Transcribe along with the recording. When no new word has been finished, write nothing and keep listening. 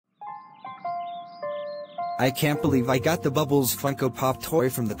I can't believe I got the Bubbles Funko Pop toy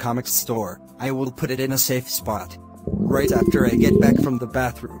from the comics store. I will put it in a safe spot. Right after I get back from the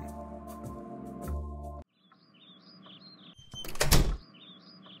bathroom.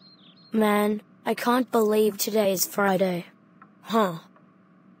 Man, I can't believe today is Friday. Huh.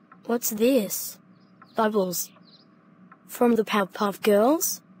 What's this? Bubbles. From the Powerpuff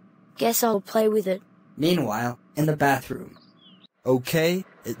Girls? Guess I'll play with it. Meanwhile, in the bathroom. Okay,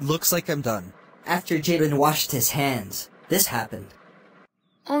 it looks like I'm done. After Jaydon washed his hands, this happened.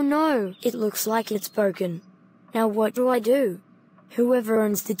 Oh no, it looks like it's broken. Now what do I do? Whoever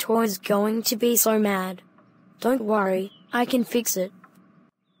owns the toy is going to be so mad. Don't worry, I can fix it.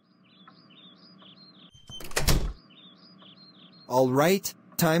 Alright,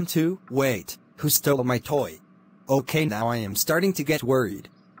 time to wait. Who stole my toy? Okay, now I am starting to get worried.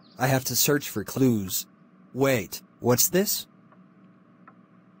 I have to search for clues. Wait, what's this?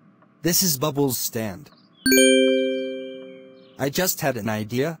 This is Bubbles' stand. I just had an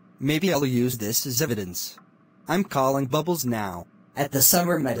idea. Maybe I'll use this as evidence. I'm calling Bubbles now. At the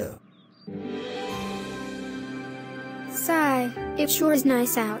summer meadow. Sigh, it sure is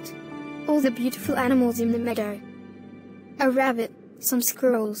nice out. All the beautiful animals in the meadow. A rabbit, some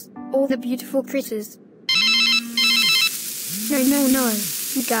squirrels, all the beautiful critters. No,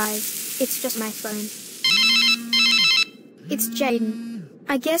 you guys, it's just my phone. It's Jaydon.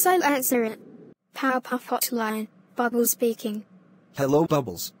 I guess I'll answer it. Powerpuff Hotline, Bubbles speaking. Hello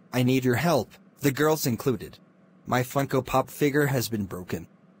Bubbles, I need your help, the girls included. My Funko Pop figure has been broken.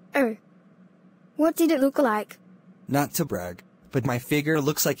 Oh. What did it look like? Not to brag, but my figure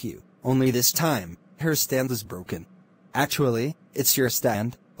looks like you, only this time, her stand is broken. Actually, it's your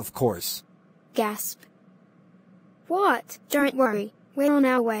stand, of course. Gasp. What? Don't worry, we're on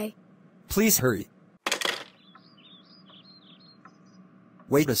our way. Please hurry.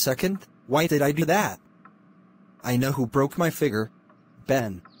 Wait a second, why did I do that? I know who broke my figure.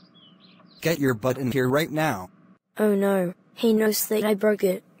 Ben. Get your butt in here right now. Oh no, he knows that I broke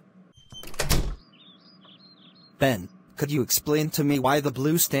it. Ben, could you explain to me why the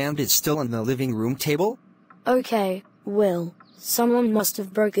blue stand is still on the living room table? Okay, well, someone must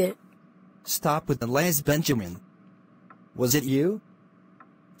have broke it. Stop with the lies, Benjamin. Was it you?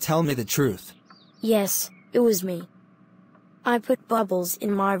 Tell me the truth. Yes, it was me. I put Bubbles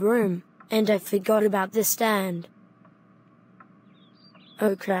in my room, and I forgot about the stand.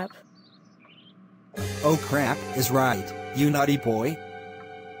 Oh crap. Oh crap is right, you naughty boy.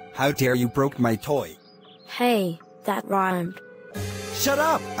 How dare you broke my toy? Hey, that rhymed. Shut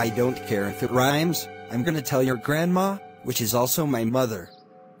up! I don't care if it rhymes. I'm gonna tell your grandma, which is also my mother.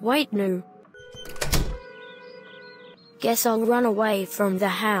 Wait, no. Guess I'll run away from the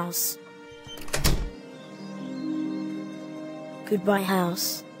house. Goodbye,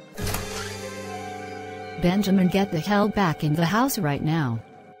 house. Benjamin, get the hell back in the house right now.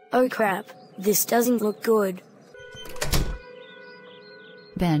 Oh crap, this doesn't look good.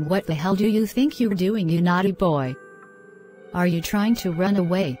 Ben, what the hell do you think you're doing, you naughty boy? Are you trying to run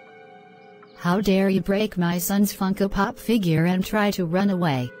away? How dare you break my son's Funko Pop figure and try to run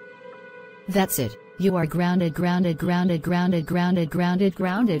away? That's it, you are grounded for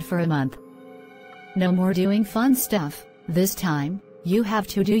a month. No more doing fun stuff, this time, you have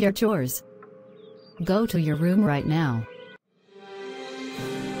to do your chores. Go to your room right now.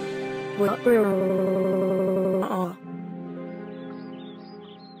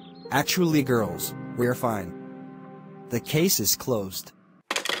 Actually, girls, we're fine. The case is closed.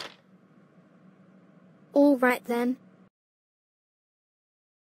 All right then.